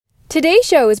Today's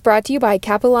show is brought to you by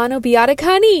Capilano Biotic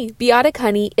Honey. Biotic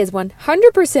Honey is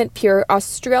 100% pure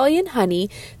Australian honey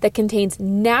that contains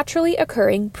naturally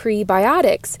occurring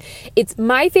prebiotics. It's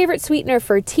my favorite sweetener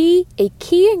for tea, a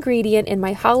key ingredient in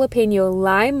my jalapeno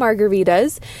lime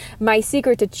margaritas, my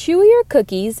secret to chewier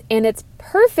cookies, and it's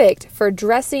perfect for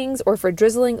dressings or for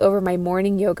drizzling over my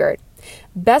morning yogurt.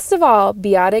 Best of all,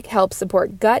 Biotic helps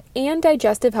support gut and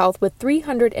digestive health with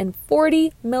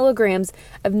 340 milligrams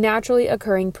of naturally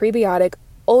occurring prebiotic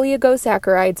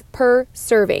oligosaccharides per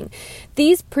serving.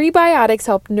 These prebiotics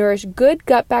help nourish good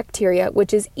gut bacteria,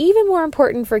 which is even more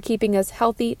important for keeping us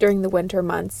healthy during the winter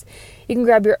months. You can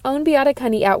grab your own Biotic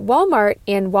Honey at Walmart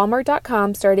and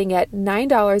walmart.com starting at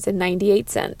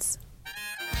 $9.98.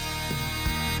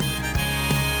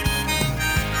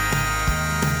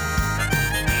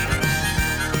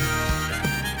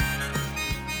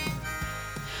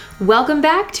 Welcome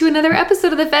back to another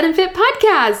episode of the Fed and Fit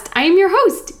podcast. I am your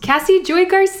host, Cassie Joy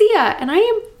Garcia, and I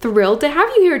am thrilled to have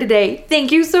you here today.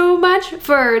 Thank you so much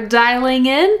for dialing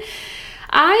in.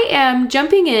 I am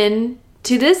jumping in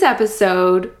to this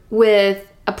episode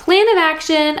with a plan of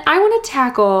action. I want to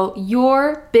tackle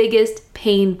your biggest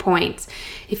pain points.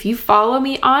 If you follow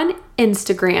me on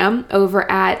Instagram over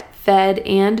at Fed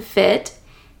and Fit,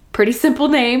 pretty simple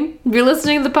name. If you're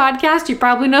listening to the podcast, you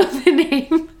probably know the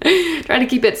name. Try to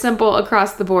keep it simple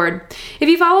across the board. If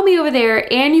you follow me over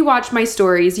there and you watch my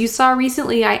stories, you saw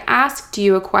recently I asked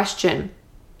you a question.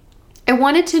 I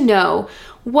wanted to know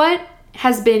what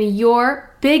has been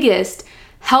your biggest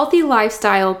healthy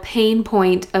lifestyle pain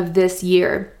point of this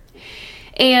year.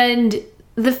 And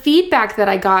the feedback that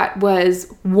I got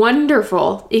was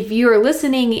wonderful. If you are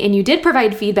listening and you did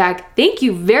provide feedback, thank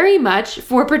you very much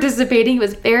for participating. It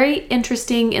was very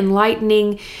interesting,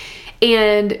 enlightening.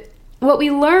 And what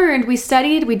we learned, we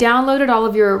studied, we downloaded all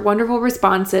of your wonderful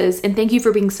responses. And thank you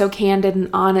for being so candid and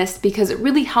honest because it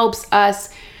really helps us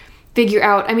figure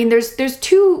out. I mean, there's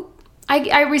two.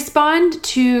 I respond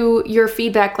to your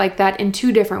feedback like that in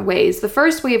two different ways. The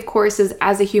first way, of course, is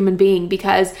as a human being,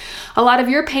 because a lot of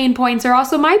your pain points are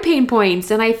also my pain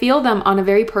points, and I feel them on a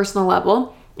very personal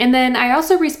level. And then I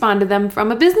also respond to them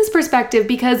from a business perspective,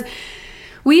 because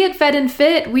we at Fed and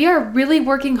Fit, we are really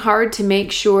working hard to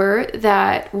make sure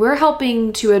that we're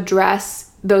helping to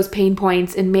address those pain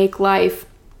points and make life,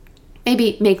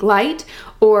 maybe make light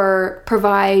or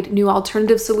provide new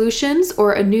alternative solutions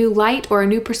or a new light or a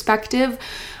new perspective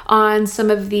on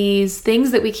some of these things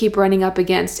that we keep running up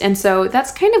against. And so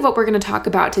that's kind of what we're going to talk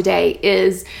about today.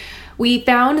 Is we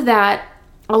found that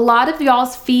a lot of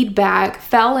y'all's feedback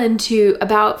fell into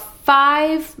about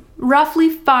roughly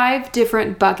five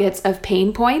different buckets of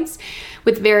pain points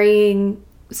with varying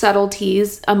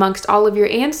subtleties amongst all of your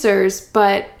answers,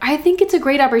 but I think it's a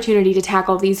great opportunity to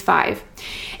tackle these five.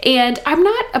 And I'm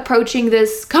not approaching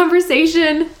this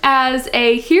conversation as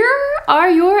here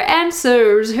are your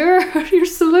answers, here are your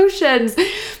solutions,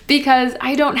 because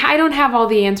I don't have all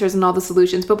the answers and all the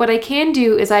solutions. But what I can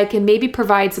do is I can maybe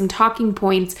provide some talking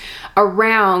points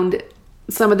around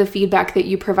some of the feedback that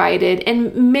you provided,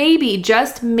 and maybe,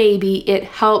 just maybe, it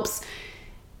helps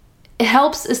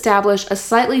establish a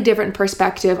slightly different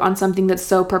perspective on something that's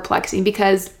so perplexing.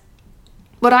 Because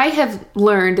what I have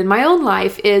learned in my own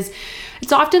life is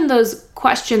it's often those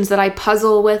questions that I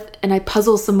puzzle with, and I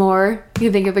puzzle some more.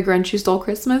 You think of The Grinch Who Stole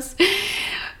Christmas?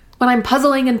 When I'm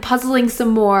puzzling and puzzling some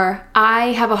more,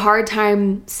 I have a hard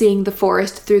time seeing the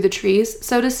forest through the trees,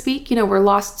 so to speak. You know, we're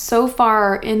lost so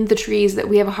far in the trees that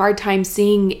we have a hard time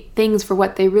seeing things for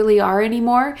what they really are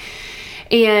anymore.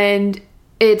 And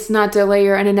it's not to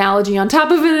layer an analogy on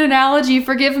top of an analogy,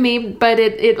 forgive me, but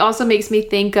it also makes me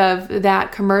think of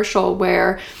that commercial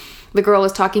where the girl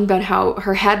is talking about how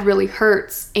her head really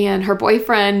hurts, and her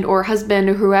boyfriend or husband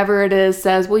or whoever it is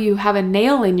says, well, you have a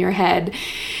nail in your head.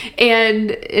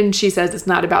 And she says it's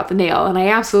not about the nail. And I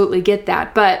absolutely get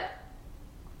that. But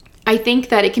I think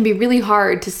that it can be really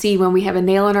hard to see when we have a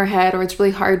nail in our head, or it's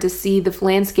really hard to see the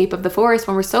landscape of the forest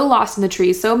when we're so lost in the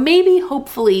trees. So maybe,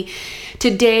 hopefully,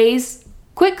 today's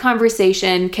quick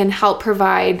conversation can help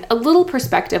provide a little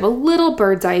perspective, a little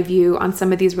bird's eye view on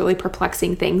some of these really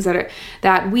perplexing things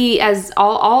that we as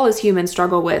all as humans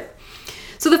struggle with.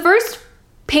 So the first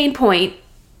pain point,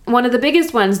 one of the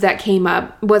biggest ones that came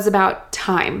up, was about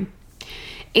time.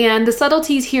 And the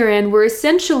subtleties herein were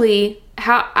essentially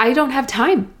how I don't have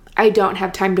time. I don't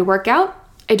have time to work out.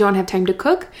 I don't have time to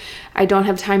cook. I don't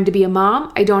have time to be a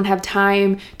mom. I don't have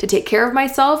time to take care of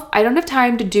myself. I don't have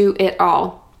time to do it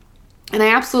all. And I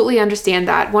absolutely understand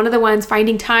that. One of the ones,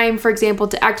 finding time, for example,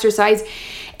 to exercise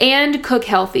and cook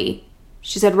healthy.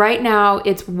 She said, right now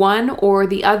it's one or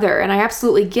the other. And I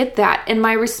absolutely get that. And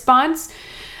my response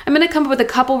I'm going to come up with a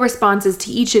couple responses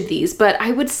to each of these, but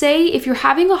I would say if you're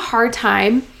having a hard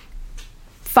time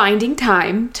finding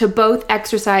time to both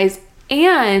exercise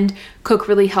and cook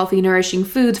really healthy, nourishing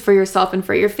foods for yourself and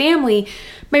for your family,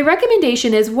 my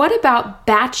recommendation is, what about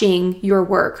batching your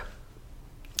work?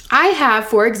 I have,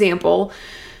 for example,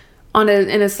 in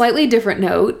a slightly different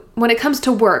note, when it comes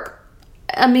to work,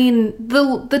 I mean,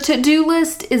 the to-do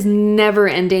list is never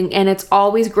ending and it's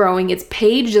always growing. It's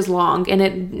pages long and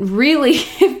it really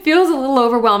it feels a little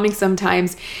overwhelming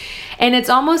sometimes. And it's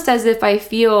almost as if I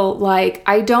feel like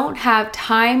I don't have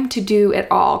time to do it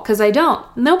all, because I don't.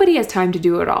 Nobody has time to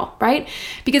do it all, right?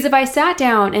 Because if I sat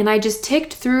down and I just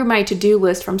ticked through my to-do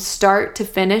list from start to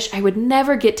finish, I would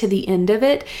never get to the end of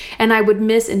it and I would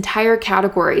miss entire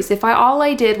categories. If all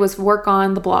I did was work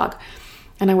on the blog,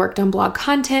 and I worked on blog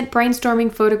content,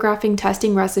 brainstorming, photographing,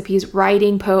 testing recipes,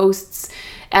 writing posts,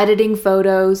 editing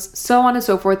photos, so on and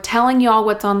so forth, telling y'all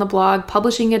what's on the blog,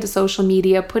 publishing it to social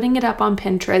media, putting it up on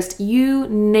Pinterest, you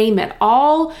name it.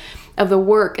 All of the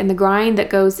work and the grind that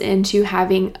goes into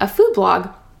having a food blog.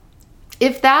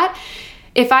 If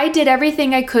I did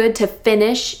everything I could to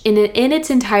finish in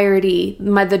its entirety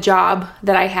the job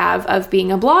that I have of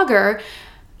being a blogger,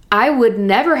 I would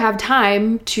never have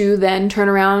time to then turn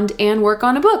around and work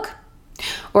on a book,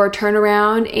 or turn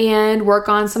around and work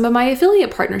on some of my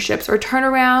affiliate partnerships, or turn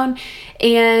around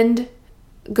and,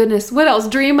 goodness, what else?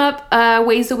 Dream up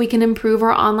ways that we can improve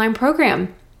our online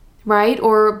program, right?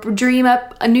 Or dream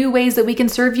up new ways that we can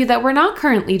serve you that we're not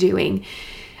currently doing,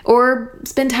 or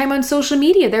spend time on social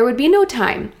media. There would be no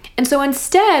time. And so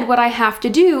instead, what I have to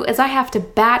do is I have to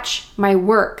batch my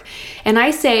work. And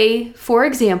I say, for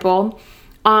example,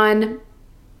 on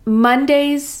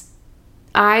Mondays,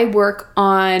 I work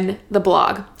on the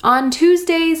blog. On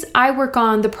Tuesdays, I work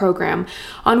on the program.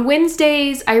 On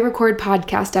Wednesdays, I record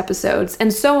podcast episodes,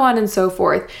 and so on and so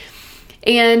forth.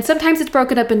 And sometimes it's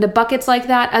broken up into buckets like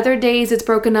that. Other days, it's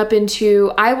broken up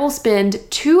into, I will spend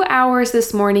 2 hours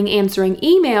this morning answering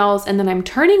emails, and then I'm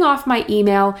turning off my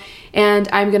email, and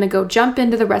I'm going to go jump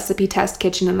into the recipe test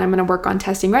kitchen, and I'm going to work on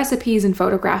testing recipes and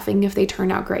photographing if they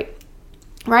turn out great.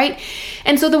 Right?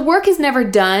 And so the work is never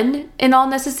done in all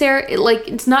necessary, like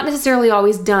it's not necessarily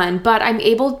always done, but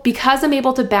because I'm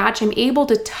able to batch, I'm able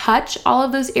to touch all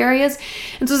of those areas.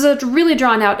 And so it's a really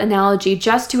drawn out analogy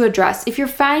just to address, if you're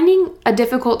finding a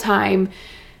difficult time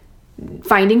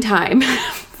finding time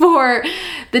for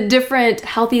the different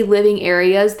healthy living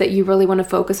areas that you really want to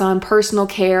focus on, personal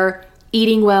care,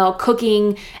 eating well,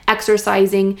 cooking,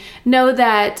 exercising, know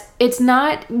that it's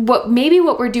not what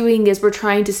we're doing is we're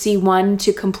trying to see one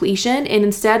to completion, and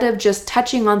instead of just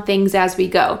touching on things as we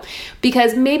go.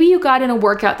 Because maybe you got in a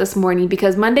workout this morning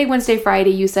because Monday, Wednesday,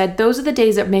 Friday, you said those are the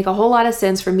days that make a whole lot of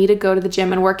sense for me to go to the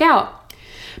gym and work out.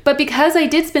 But because I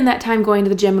did spend that time going to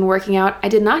the gym and working out, I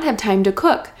did not have time to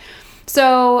cook.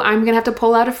 So I'm going to have to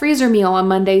pull out a freezer meal on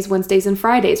Mondays, Wednesdays, and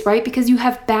Fridays, right? Because you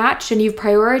have batched and you've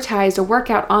prioritized a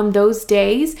workout on those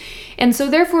days. And so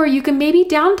therefore you can maybe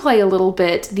downplay a little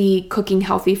bit the cooking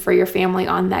healthy for your family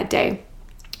on that day.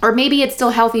 Or maybe it's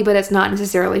still healthy, but it's not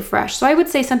necessarily fresh. So I would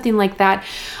say something like that.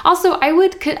 Also, I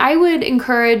would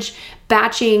encourage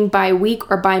batching by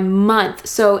week or by month.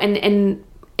 So, and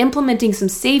implementing some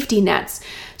safety nets.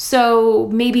 So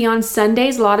maybe on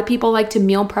Sundays, a lot of people like to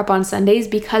meal prep on Sundays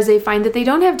because they find that they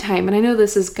don't have time. And I know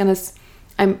this is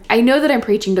I know that I'm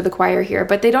preaching to the choir here,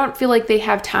 but they don't feel like they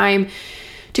have time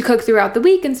to cook throughout the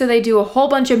week. And so they do a whole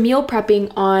bunch of meal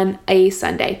prepping on a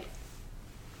Sunday.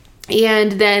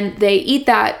 And then they eat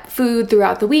that food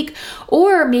throughout the week.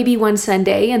 Or maybe one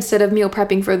Sunday, instead of meal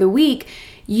prepping for the week,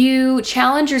 you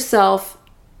challenge yourself.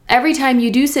 Every time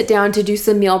you do sit down to do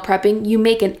some meal prepping, you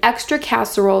make an extra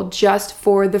casserole just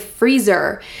for the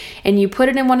freezer. And you put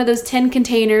it in one of those tin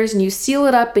containers and you seal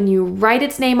it up and you write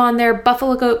its name on there,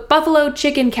 buffalo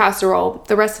chicken casserole.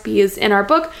 The recipe is in our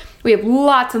book. We have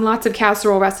lots and lots of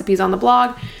casserole recipes on the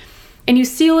blog. And you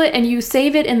seal it and you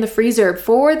save it in the freezer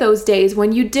for those days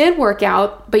when you did work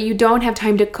out, but you don't have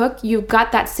time to cook. You've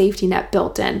got that safety net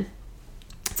built in.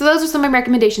 So those are some of my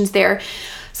recommendations there.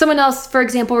 Someone else, for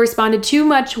example, responded, too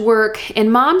much work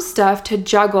and mom stuff to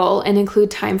juggle and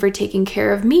include time for taking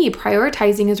care of me.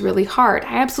 Prioritizing is really hard.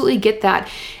 I absolutely get that.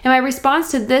 And my response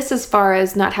to this, as far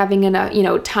as not having enough,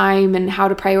 time and how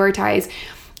to prioritize,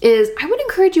 is I would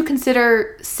encourage you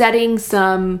consider setting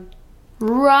some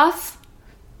rough,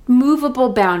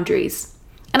 movable boundaries.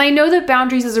 And I know that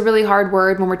boundaries is a really hard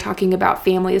word when we're talking about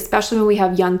family, especially when we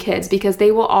have young kids, because they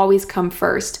will always come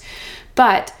first.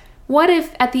 But what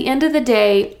if at the end of the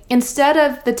day, instead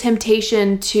of the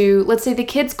temptation to, let's say the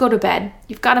kids go to bed,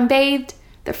 you've got them bathed,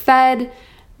 they're fed,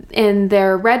 and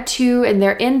they're read to, and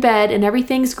they're in bed, and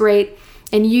everything's great,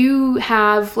 and you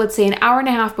have, let's say, an hour and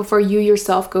a half before you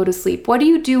yourself go to sleep, what do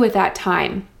you do with that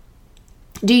time?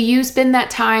 Do you spend that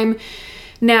time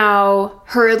now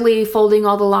hurriedly folding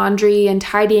all the laundry and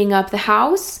tidying up the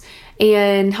house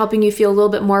and helping you feel a little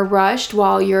bit more rushed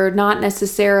while you're not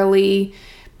necessarily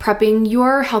prepping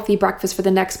your healthy breakfast for the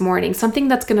next morning, something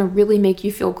that's going to really make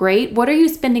you feel great? What are you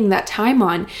spending that time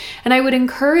on? And I would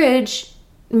encourage,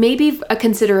 maybe a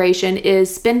consideration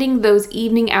is spending those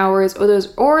evening hours or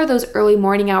those early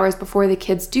morning hours before the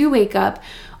kids do wake up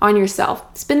on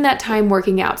yourself. Spend that time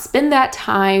working out. Spend that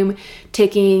time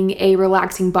taking a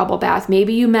relaxing bubble bath.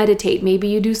 Maybe you meditate. Maybe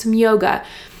you do some yoga.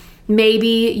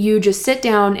 Maybe you just sit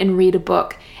down and read a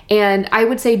book. And I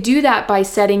would say do that by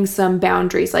setting some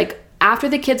boundaries. Like after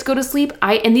the kids go to sleep,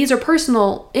 and these are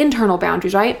personal, internal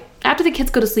boundaries, right? After the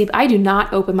kids go to sleep, I do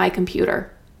not open my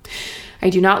computer. I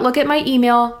do not look at my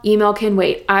email. Email can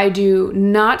wait. I do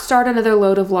not start another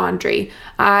load of laundry.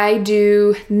 I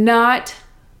do not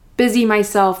busy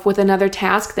myself with another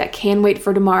task that can wait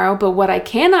for tomorrow. But what I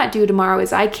cannot do tomorrow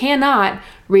is I cannot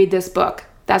read this book.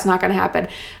 That's not going to happen.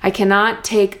 I cannot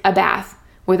take a bath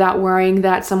without worrying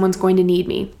that someone's going to need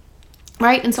me,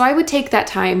 right? And so I would take that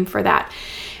time for that.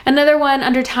 Another one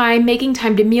under time, making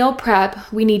time to meal prep.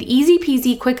 We need easy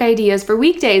peasy quick ideas for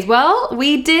weekdays. Well,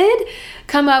 we did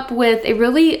come up with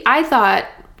a I thought,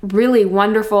 really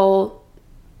wonderful,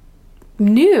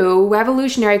 new,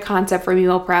 revolutionary concept for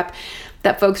meal prep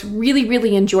that folks really,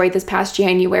 really enjoyed this past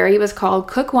January. It was called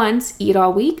Cook Once, Eat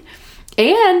All Week.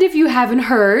 And if you haven't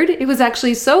heard, it was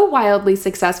actually so wildly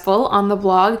successful on the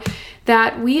blog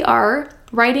that we are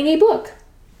writing a book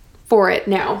for it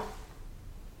now.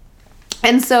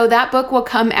 And so that book will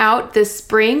come out this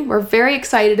spring. We're very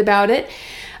excited about it.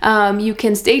 You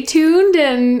can stay tuned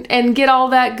and get all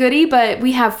that goodie, but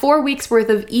we have 4 weeks worth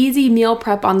of easy meal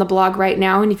prep on the blog right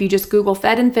now. And if you just Google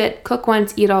Fed and Fit, Cook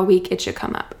Once, Eat All Week, it should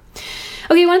come up.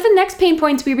 Okay, one of the next pain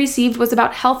points we received was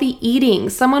about healthy eating.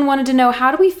 Someone wanted to know,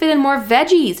 how do we fit in more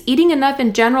veggies? Eating enough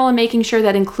in general and making sure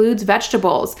that includes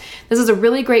vegetables. This is a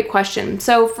really great question.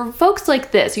 So for folks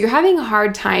like this, you're having a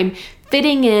hard time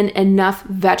fitting in enough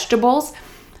vegetables.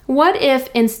 What if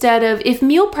if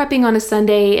meal prepping on a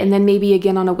Sunday and then maybe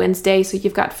again on a Wednesday, so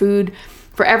you've got food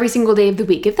for every single day of the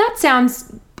week, if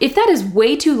that is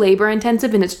way too labor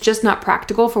intensive and it's just not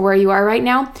practical for where you are right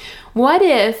now, what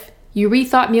if you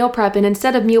rethought meal prep and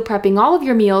instead of meal prepping all of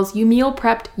your meals, you meal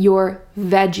prepped your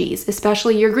veggies,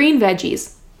 especially your green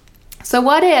veggies? So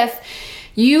what if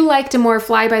you like to more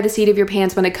fly by the seat of your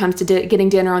pants when it comes to getting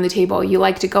dinner on the table? You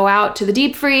like to go out to the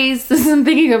deep freeze. This is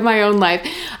thinking of my own life.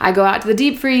 I go out to the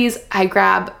deep freeze. I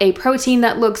grab a protein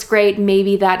that looks great.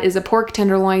 Maybe that is a pork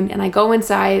tenderloin. And I go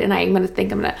inside and I'm going to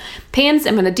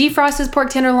defrost this pork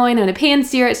tenderloin. I'm going to pan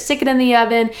sear it, stick it in the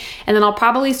oven. And then I'll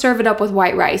probably serve it up with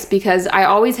white rice because I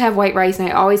always have white rice and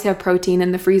I always have protein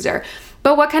in the freezer.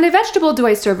 But what kind of vegetable do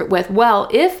I serve it with? Well,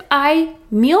 if I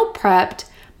meal prepped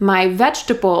my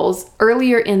vegetables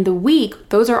earlier in the week,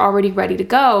 those are already ready to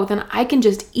go, then I can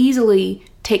just easily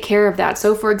take care of that.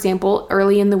 So for example,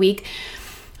 early in the week,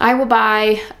 I will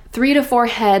buy 3 to 4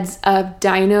 heads of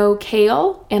dino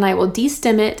kale and I will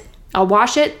destem it. I'll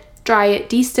wash it, dry it,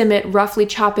 destem it, roughly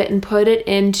chop it, and put it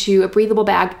into a breathable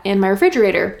bag in my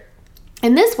refrigerator.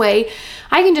 And this way,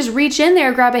 I can just reach in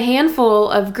there, grab a handful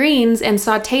of greens and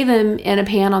saute them in a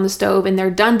pan on the stove, and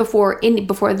they're done before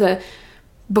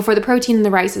the protein in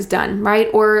the rice is done, right?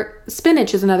 Or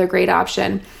spinach is another great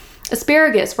option.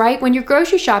 Asparagus, right? When you're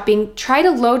grocery shopping, try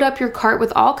to load up your cart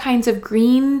with all kinds of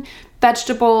green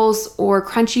vegetables or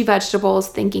crunchy vegetables,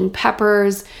 thinking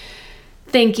peppers,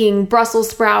 thinking Brussels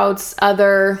sprouts,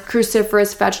 other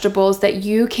cruciferous vegetables that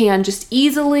you can just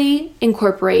easily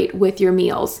incorporate with your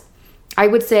meals. I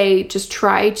would say just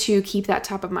try to keep that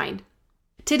top of mind.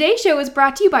 Today's show is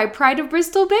brought to you by Pride of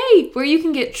Bristol Bay, where you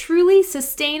can get truly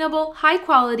sustainable,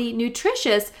 high-quality,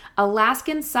 nutritious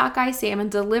Alaskan sockeye salmon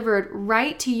delivered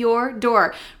right to your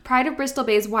door. Pride of Bristol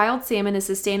Bay's wild salmon is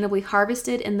sustainably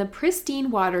harvested in the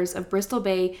pristine waters of Bristol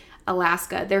Bay,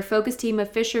 Alaska. Their focused team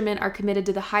of fishermen are committed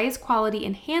to the highest quality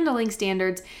and handling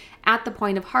standards at the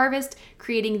point of harvest,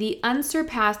 creating the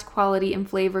unsurpassed quality and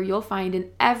flavor you'll find in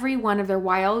every one of their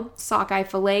wild sockeye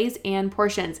fillets and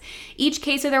portions. Each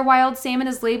case of their wild salmon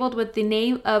is labeled with the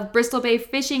name of Bristol Bay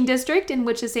Fishing District in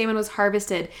which the salmon was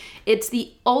harvested. It's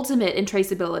the ultimate in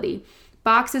traceability.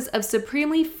 Boxes of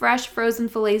supremely fresh frozen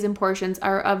fillets and portions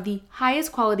are of the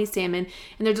highest quality salmon,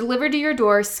 and they're delivered to your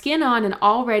door, skin on and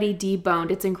already deboned.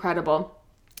 It's incredible.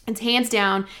 It's hands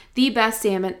down the best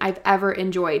salmon I've ever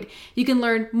enjoyed. You can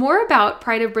learn more about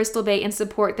Pride of Bristol Bay and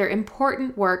support their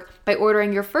important work by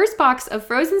ordering your first box of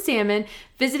frozen salmon,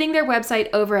 visiting their website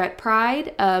over at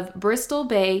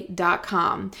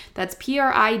prideofbristolbay.com. That's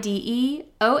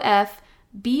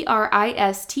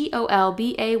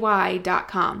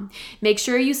PRIDEOFBRISTOLBAY.com. Make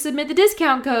sure you submit the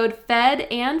discount code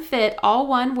FEDandFIT, all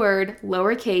one word,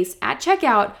 lowercase, at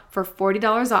checkout for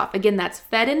 $40 off. Again, that's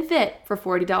FEDandFIT for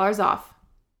 $40 off.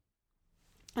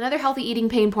 Another healthy eating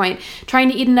pain point, trying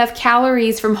to eat enough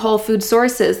calories from whole food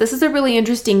sources. This is a really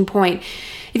interesting point.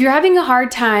 If you're having a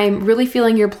hard time really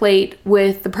filling your plate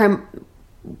with the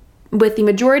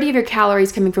majority of your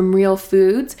calories coming from real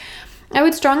foods, I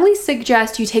would strongly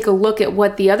suggest you take a look at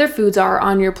what the other foods are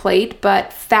on your plate,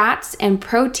 but fats and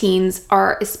proteins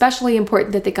are especially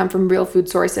important that they come from real food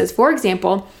sources. For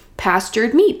example,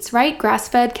 pastured meats, right?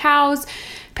 Grass-fed cows,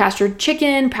 pastured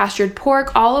chicken, pastured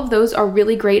pork, all of those are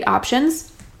really great options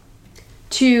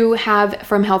to have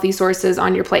from healthy sources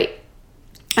on your plate.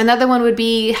 Another one would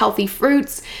be healthy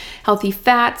fruits, healthy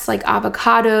fats like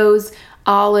avocados,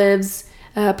 olives,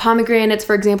 pomegranates,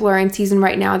 for example, are in season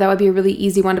right now. That would be a really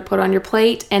easy one to put on your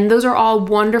plate. And those are all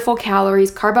wonderful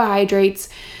calories, carbohydrates,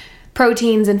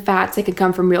 proteins, and fats that can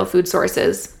come from real food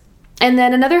sources. And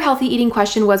then another healthy eating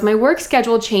question was, my work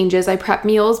schedule changes. I prep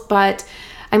meals, but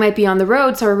I might be on the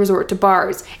road, so I resort to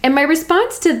bars. And my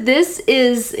response to this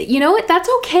is, you know what, that's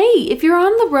okay. If you're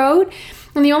on the road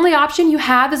and the only option you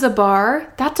have is a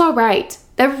bar, that's all right.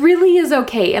 That really is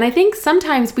okay. And I think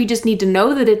sometimes we just need to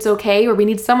know that it's okay, or we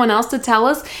need someone else to tell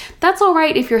us that's all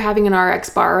right if you're having an RX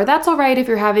bar, or that's all right if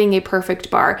you're having a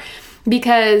perfect bar,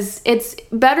 because it's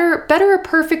better a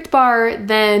perfect bar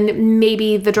than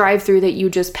maybe the drive-through that you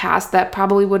just passed that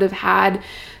probably would have had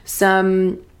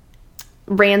some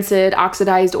rancid,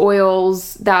 oxidized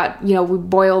oils that, we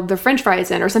boiled the French fries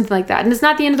in or something like that. And it's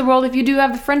not the end of the world if you do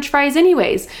have the French fries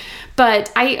anyways.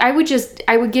 But I would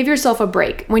give yourself a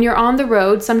break. When you're on the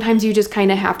road, sometimes you just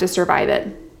kind of have to survive it.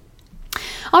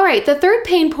 All right, the third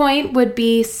pain point would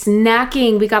be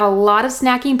snacking. We got a lot of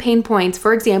snacking pain points.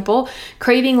 For example,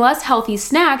 craving less healthy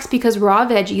snacks because raw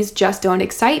veggies just don't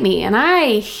excite me. And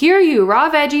I hear you, raw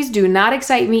veggies do not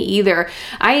excite me either.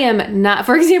 I am not,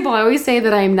 for example, I always say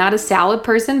that I am not a salad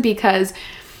person because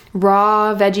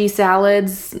raw veggie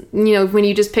salads, when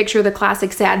you just picture the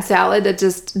classic sad salad, it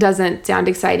just doesn't sound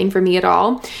exciting for me at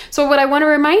all. So what I want to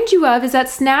remind you of is that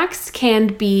snacks can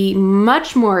be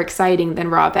much more exciting than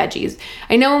raw veggies.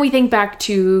 I know when we think back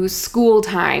to school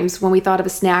times, when we thought of a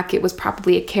snack, it was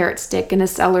probably a carrot stick and a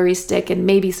celery stick and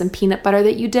maybe some peanut butter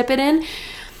that you dip it in.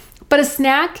 But a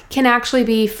snack can actually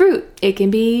be fruit. It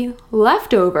can be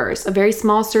leftovers, a very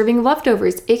small serving of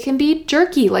leftovers. It can be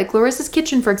jerky, like Larissa's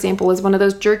Kitchen, for example, is one of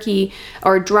those jerky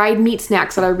or dried meat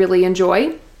snacks that I really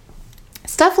enjoy.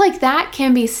 Stuff like that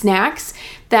can be snacks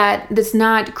that's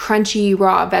not crunchy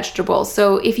raw vegetables.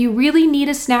 So if you really need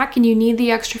a snack and you need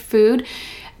the extra food,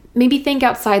 maybe think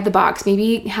outside the box.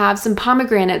 Maybe have some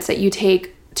pomegranates that you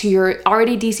take to your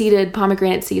already de-seeded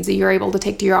pomegranate seeds that you're able to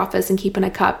take to your office and keep in a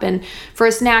cup. And for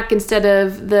a snack, instead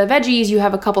of the veggies, you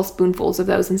have a couple spoonfuls of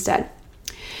those instead.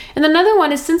 And another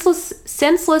one is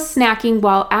senseless snacking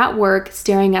while at work,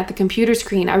 staring at the computer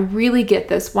screen. I really get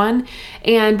this one.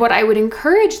 And what I would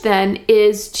encourage then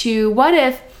is what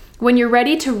if when you're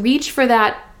ready to reach for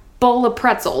that bowl of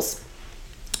pretzels,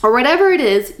 or whatever it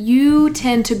is you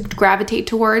tend to gravitate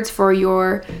towards for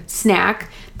your snack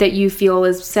that you feel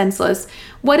is senseless,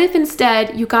 what if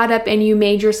instead you got up and you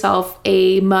made yourself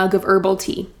a mug of herbal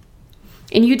tea?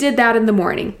 And you did that in the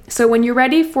morning. So when you're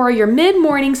ready for your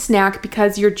mid-morning snack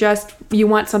because you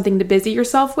want something to busy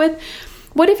yourself with,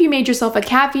 what if you made yourself a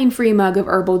caffeine-free mug of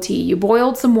herbal tea? You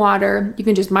boiled some water. You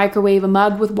can just microwave a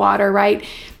mug with water, right?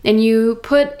 And you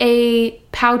put a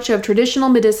pouch of traditional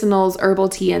medicinals herbal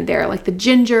tea in there, like the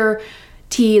ginger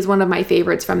tea is one of my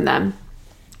favorites from them.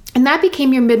 And that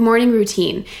became your mid-morning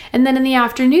routine. And then in the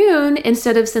afternoon,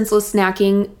 instead of senseless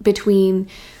snacking between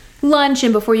lunch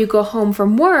and before you go home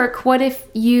from work, what if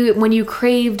when you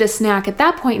craved a snack at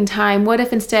that point in time, what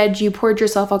if instead you poured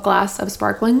yourself a glass of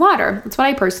sparkling water? That's what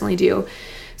I personally do.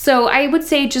 So I would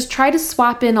say just try to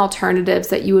swap in alternatives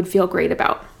that you would feel great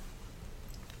about.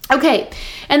 Okay,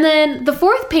 and then the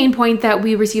fourth pain point that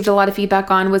we received a lot of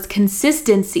feedback on was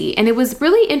consistency. And it was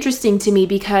really interesting to me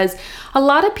because a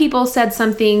lot of people said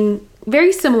something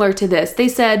very similar to this. They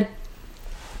said,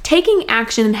 taking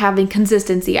action and having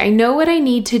consistency. I know what I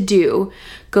need to do,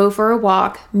 go for a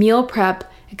walk, meal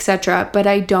prep, etc., but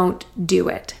I don't do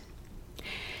it.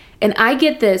 And I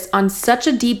get this on such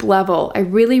a deep level. I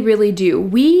really, really do.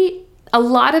 A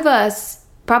lot of us,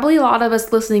 probably a lot of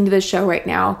us listening to this show right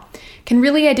now can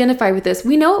really identify with this.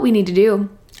 We know what we need to do.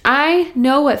 I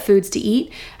know what foods to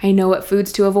eat. I know what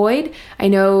foods to avoid. I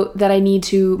know that I need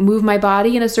to move my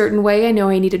body in a certain way. I know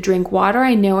I need to drink water.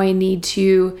 I know I need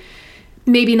to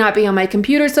maybe not be on my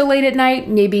computer so late at night.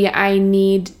 Maybe I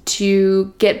need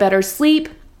to get better sleep,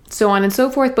 so on and so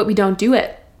forth, but we don't do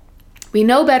it. We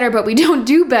know better, but we don't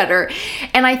do better.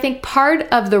 And I think part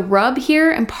of the rub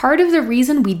here and part of the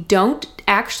reason we don't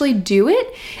actually do it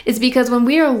is because when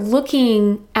we are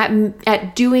looking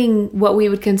at doing what we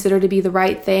would consider to be the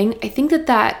right thing, I think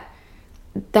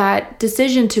that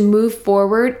decision to move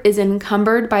forward is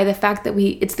encumbered by the fact that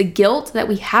it's the guilt that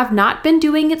we have not been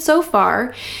doing it so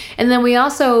far. And then we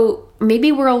also,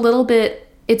 maybe we're a little bit,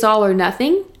 it's all or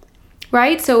nothing.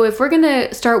 Right? So if we're going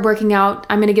to start working out,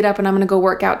 I'm going to get up and I'm going to go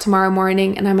work out tomorrow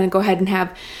morning, and I'm going to go ahead and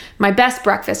have my best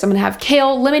breakfast. I'm going to have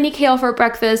lemony kale for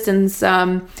breakfast and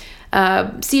some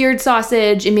seared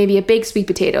sausage and maybe a baked sweet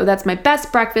potato. That's my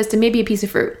best breakfast, and maybe a piece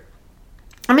of fruit.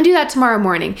 I'm going to do that tomorrow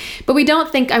morning. But we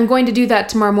don't think I'm going to do that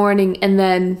tomorrow morning and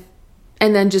then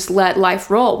just let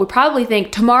life roll. We probably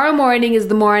think tomorrow morning is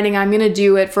the morning I'm going to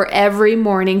do it for every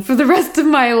morning for the rest of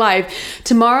my life.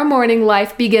 Tomorrow morning,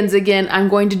 life begins again. I'm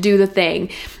going to do the thing.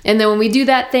 And then when we do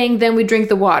that thing, then we drink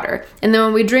the water. And then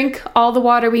when we drink all the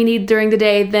water we need during the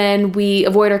day, then we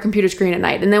avoid our computer screen at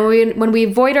night. And then when we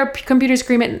avoid our computer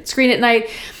screen at night,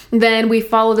 then we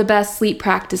follow the best sleep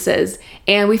practices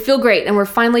and we feel great and we're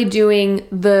finally doing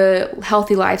the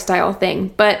healthy lifestyle thing.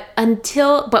 But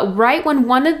right when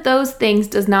one of those things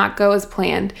does not go as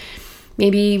planned,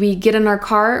 maybe we get in our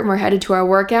car and we're headed to our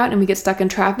workout and we get stuck in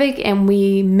traffic and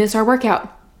we miss our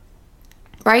workout,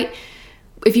 right?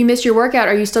 If you miss your workout,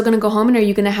 are you still going to go home and are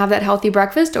you going to have that healthy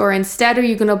breakfast? Or instead, are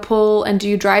you going to pull and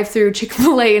do drive through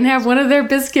Chick-fil-A and have one of their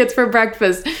biscuits for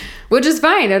breakfast, which is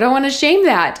fine. I don't want to shame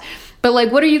that. But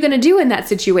what are you going to do in that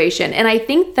situation? And I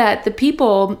think that the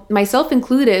people, myself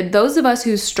included, those of us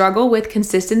who struggle with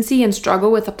consistency and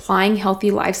struggle with applying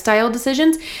healthy lifestyle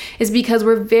decisions is because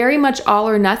we're very much all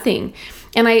or nothing.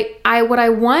 And what I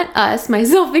want us,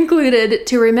 myself included,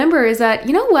 to remember is that,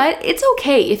 you know what? It's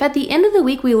okay if at the end of the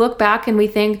week we look back and we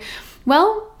think,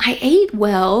 well, I ate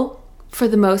well for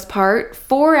the most part,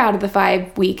 4 out of the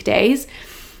 5 weekdays.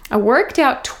 I worked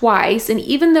out twice, and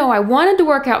even though I wanted to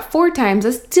work out 4 times, I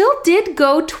still did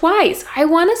go twice. I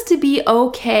want us to be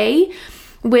okay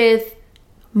with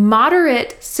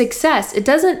moderate success.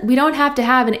 We don't have to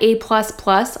have an A++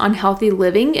 on healthy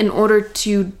living in order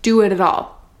to do it at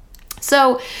all.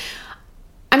 So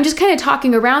I'm just kind of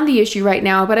talking around the issue right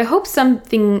now, but I hope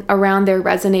something around there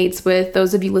resonates with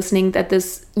those of you listening, that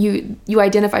you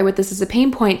identify with this as a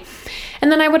pain point.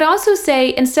 And then I would also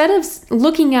say, instead of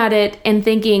looking at it and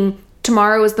thinking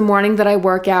tomorrow is the morning that I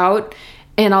work out,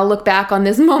 and I'll look back on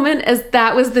this moment as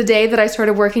that was the day that I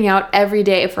started working out every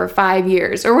day for 5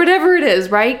 years or whatever it is,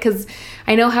 right? Because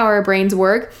I know how our brains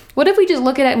work. What if we just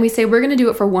look at it and we say, we're going to do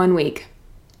it for 1 week?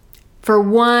 For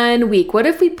 1 week. What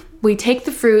if we take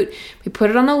the fruit, we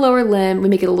put it on a lower limb, we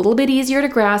make it a little bit easier to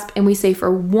grasp, and we say for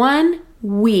 1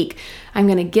 week, I'm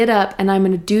going to get up and I'm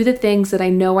going to do the things that I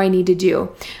know I need to do.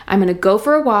 I'm going to go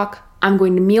for a walk. I'm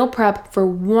going to meal prep for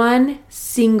 1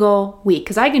 single week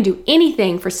because I can do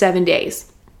anything for 7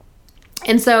 days.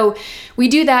 And so we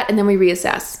do that and then we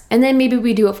reassess. And then maybe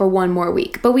we do it for 1 more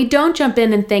week. But we don't jump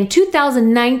in and think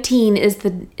 2019 is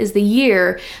the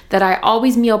year that I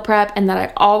always meal prep and that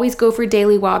I always go for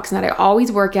daily walks and that I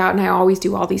always work out and I always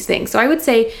do all these things. So I would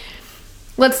say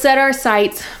let's set our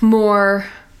sights more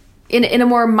in a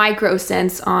more micro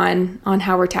sense on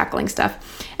how we're tackling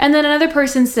stuff. And then another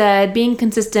person said being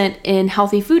consistent in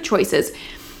healthy food choices.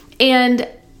 And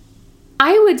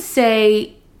I would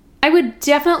say, I would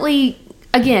definitely,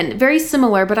 again, very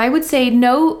similar, but I would say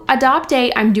adopt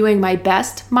I'm doing my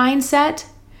best mindset,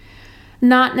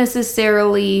 not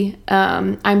necessarily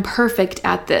I'm perfect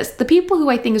at this. The people who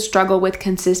I think struggle with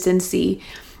consistency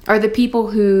are the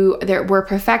people who were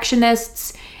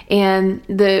perfectionists and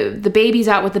the baby's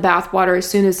out with the bathwater as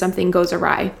soon as something goes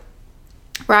awry,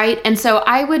 right? And so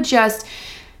I would just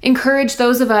encourage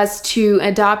those of us to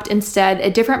adopt instead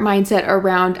a different mindset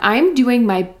around I'm doing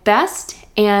my best,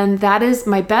 and that is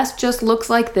my best just looks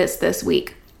like this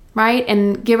week, right?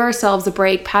 And give ourselves a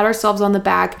break, pat ourselves on the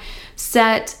back,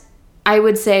 set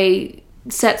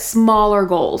smaller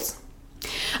goals.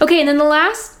 Okay, and then the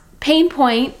last major pain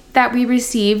point that we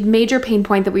received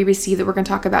that we're going to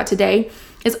talk about today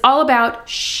is all about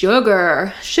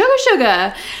sugar.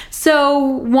 Sugar. So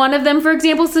one of them, for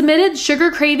example, submitted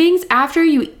sugar cravings after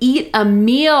you eat a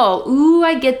meal. Ooh,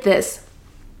 I get this.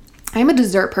 I'm a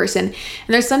dessert person, and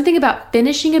there's something about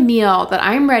finishing a meal that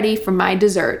I'm ready for my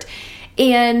dessert.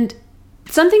 And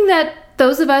something that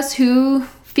those of us who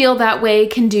feel that way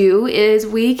can do is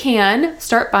we can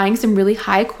start buying some really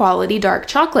high quality dark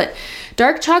chocolate.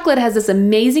 Dark chocolate has this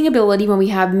amazing ability when we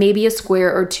have maybe a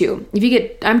square or two. If you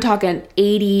get, I'm talking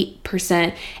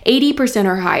 80%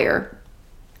 or higher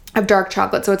of dark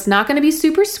chocolate. So it's not going to be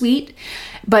super sweet,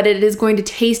 but it is going to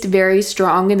taste very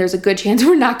strong. And there's a good chance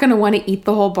we're not going to want to eat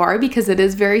the whole bar because it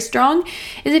is very strong.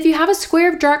 Is if you have a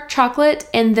square of dark chocolate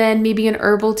and then maybe an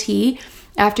herbal tea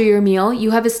after your meal,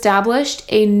 you have established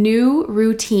a new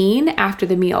routine after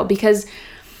the meal. Because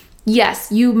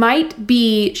yes, you might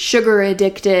be sugar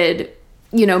addicted,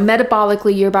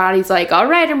 metabolically your body's like, all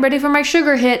right, I'm ready for my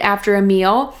sugar hit after a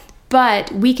meal.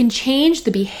 But we can change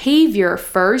the behavior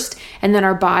first, and then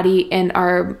our body and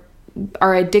our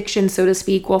addiction, so to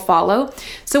speak, will follow.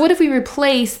 So what if we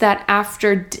replace that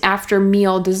after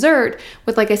meal dessert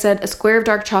with, like I said, a square of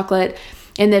dark chocolate?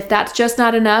 And if that's just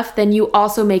not enough, then you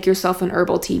also make yourself an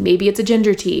herbal tea. Maybe it's a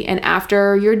ginger tea. And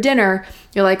after your dinner,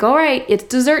 you're like, all right, it's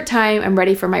dessert time. I'm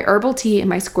ready for my herbal tea and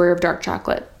my square of dark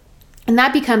chocolate. And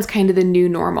that becomes kind of the new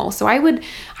normal. So I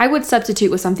would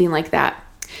substitute with something like that.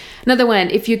 Another one,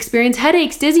 if you experience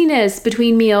headaches, dizziness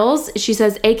between meals, she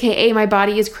says, AKA my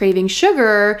body is craving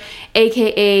sugar,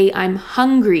 AKA I'm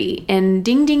hungry. And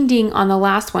ding, ding, ding on the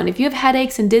last one. If you have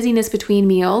headaches and dizziness between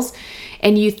meals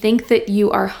and you think that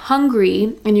you are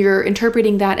hungry and you're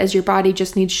interpreting that as your body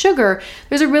just needs sugar,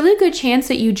 there's a really good chance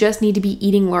that you just need to be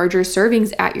eating larger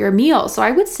servings at your meal. So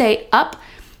I would say up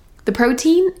the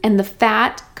protein and the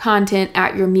fat content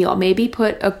at your meal. Maybe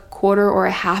put a quarter or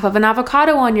a half of an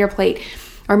avocado on your plate,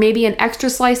 or maybe an extra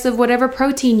slice of whatever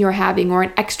protein you're having, or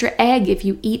an extra egg if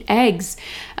you eat eggs.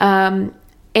 And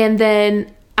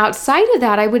then outside of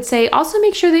that, I would say also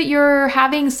make sure that you're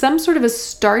having some sort of a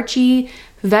starchy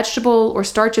vegetable or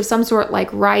starch of some sort, like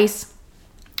rice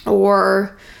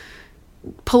or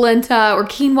polenta or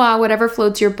quinoa, whatever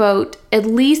floats your boat, at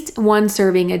least one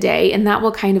serving a day. And that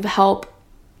will kind of help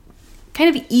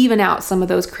even out some of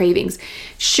those cravings.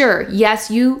 Sure,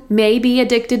 yes, you may be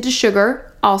addicted to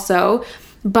sugar also,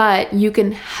 but you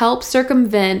can help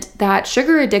circumvent that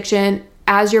sugar addiction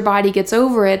as your body gets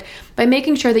over it by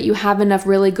making sure that you have enough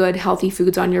really good healthy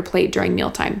foods on your plate during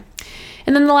mealtime.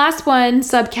 And then the last one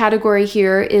subcategory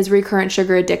here is recurrent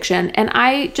sugar addiction. And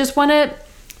I just want to,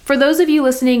 for those of you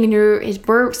listening and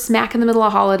we're smack in the middle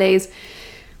of holidays,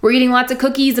 we're eating lots of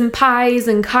cookies and pies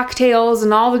and cocktails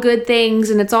and all the good things,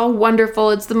 and it's all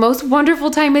wonderful. It's the most wonderful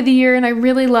time of the year, and I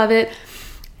really love it.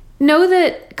 Know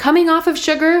that coming off of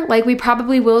sugar, like we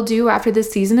probably will do after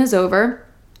this season is over,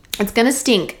 it's going to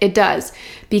stink. It does,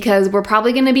 because we're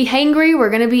probably going to be hangry. We're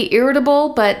going to be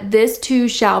irritable, but this too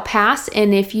shall pass.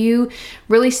 And if you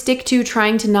really stick to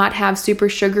trying to not have super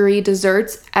sugary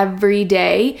desserts every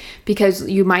day, because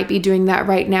you might be doing that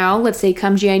right now, let's say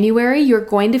come January, you're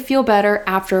going to feel better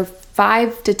after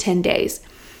 5 to 10 days.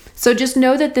 So just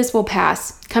know that this will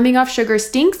pass. Coming off sugar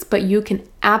stinks, but you can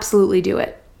absolutely do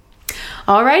it.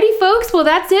 Alrighty, folks. Well,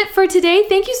 that's it for today.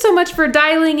 Thank you so much for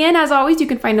dialing in. As always, you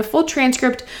can find a full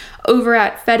transcript over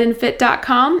at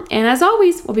fedandfit.com. And as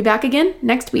always, we'll be back again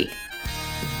next week.